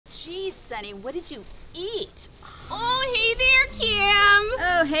Geez, Sonny, what did you eat? Oh, hey there, Kim.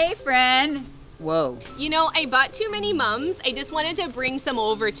 Oh, hey, friend. Whoa. You know, I bought too many mums. I just wanted to bring some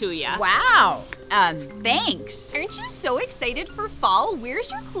over to you. Wow. Thanks. Aren't you so excited for fall? Where's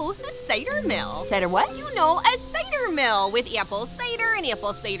your closest cider mill? Cider what? You know, a cider mill with apple cider and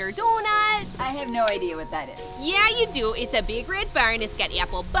apple cider donuts. I have no idea what that is. Yeah, you do. It's a big red barn. It's got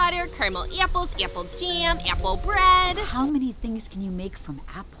apple butter, caramel apples, apple jam, apple bread. How many things can you make from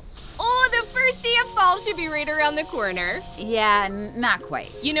apples? Oh, the first day of fall should be right around the corner. Yeah, not quite.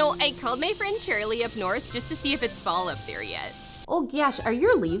 You know, I called my friend Charlie up north just to see if it's fall up there yet. Oh gosh, are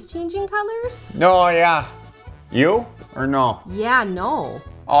your leaves changing colors? No, yeah. You or no? Yeah, no.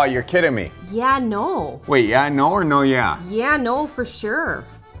 Oh, you're kidding me. Yeah, no. Wait, yeah, no or no, yeah? Yeah, no, for sure.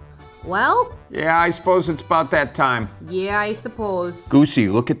 Well? Yeah, I suppose it's about that time. Yeah, I suppose. Goosey,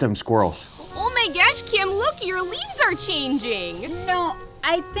 look at them squirrels. Oh my gosh, Kim, look, your leaves are changing. No,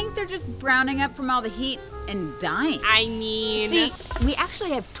 I think they're just browning up from all the heat and dying. I mean... See, we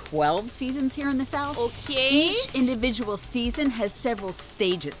actually have 12 seasons here in the South. Okay. Each individual season has several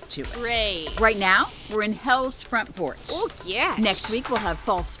stages to it. Right. Right now, we're in hell's front porch. Oh, yeah. Next week, we'll have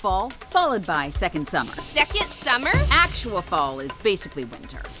false fall, followed by second summer. Second summer? Actual fall is basically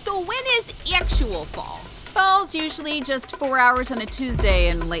winter. So when is actual fall? Fall's usually just 4 hours on a Tuesday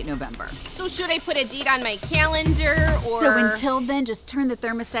in late November. So should I put a date on my calendar, or...? So until then, just turn the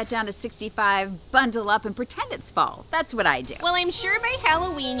thermostat down to 65, bundle up, and pretend it's fall. That's what I do. Well, I'm sure by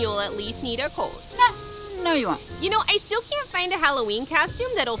Halloween you'll at least need a coat. No, you won't. You know, I still can't find a Halloween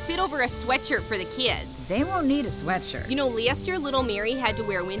costume that'll fit over a sweatshirt for the kids. They won't need a sweatshirt. You know, last year little Mary had to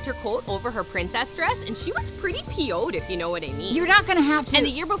wear a winter coat over her princess dress, and she was pretty PO'd, if you know what I mean. You're not gonna have to. And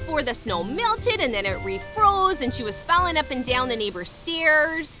the year before, the snow melted, and then it refroze, and she was falling up and down the neighbor's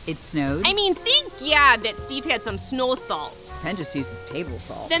stairs. It snowed? I mean, thank God that Steve had some snow salt. Penn just uses table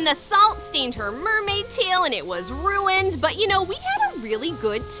salt. Then the salt stained her mermaid tail, and it was ruined, but you know, we had a really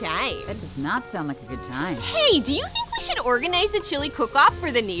good time. That does not sound like a good time. Hey, do you think we should organize a chili cook-off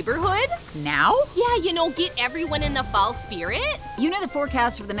for the neighborhood? Now? Yeah, you know, get everyone in the fall spirit. You know the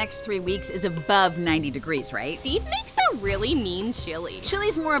forecast for the next 3 weeks is above 90 degrees, right? Steve makes a really mean chili.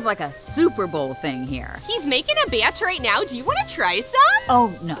 Chili's more of like a Super Bowl thing here. He's making a batch right now. Do you want to try some? Oh,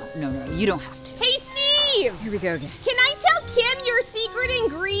 no, you don't have to. Hey, Steve! Here we go again. Can I tell Kim your secret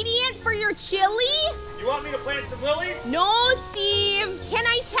ingredient for your chili? You want me to plant some lilies? No, Steve. Can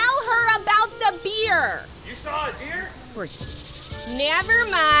I tell her about the beer? You saw a deer? Of course. Never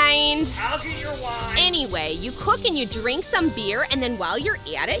mind. I'll get your wine. Anyway, you cook and you drink some beer, and then while you're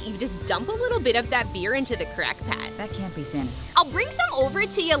at it, you just dump a little bit of that beer into the crock pot. That can't be sanitary. I'll bring some over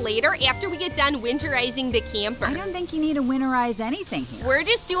to you later after we get done winterizing the camper. I don't think you need to winterize anything here. We're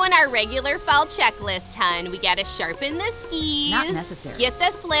just doing our regular fall checklist, hun. We gotta sharpen the skis. Not necessary. Get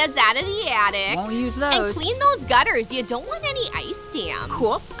the sleds out of the attic. Won't use those. And clean those gutters. You don't want any ice dams.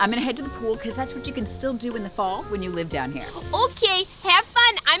 Cool. I'm gonna head to the pool because that's what you can still do in the fall when you live down here. Okay, have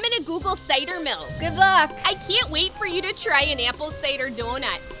fun. I'm gonna Google cider mills. Good luck. I can't wait for you to try an apple cider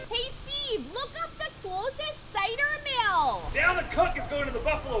donut. Hey, Steve, look up the closest cider mill. Down the cook is going to the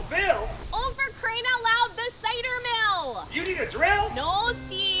Buffalo Bills. Oh, for crying out loud, the cider mill. You need a drill? No,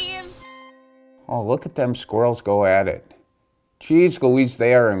 Steve. Oh, look at them squirrels go at it. Geez Louise,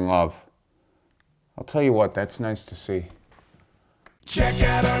 they are in love. I'll tell you what, that's nice to see. Check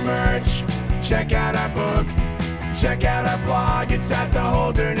out our merch, check out our book, check out our blog, it's at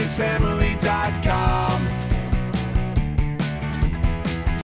theholdernessfamily.com.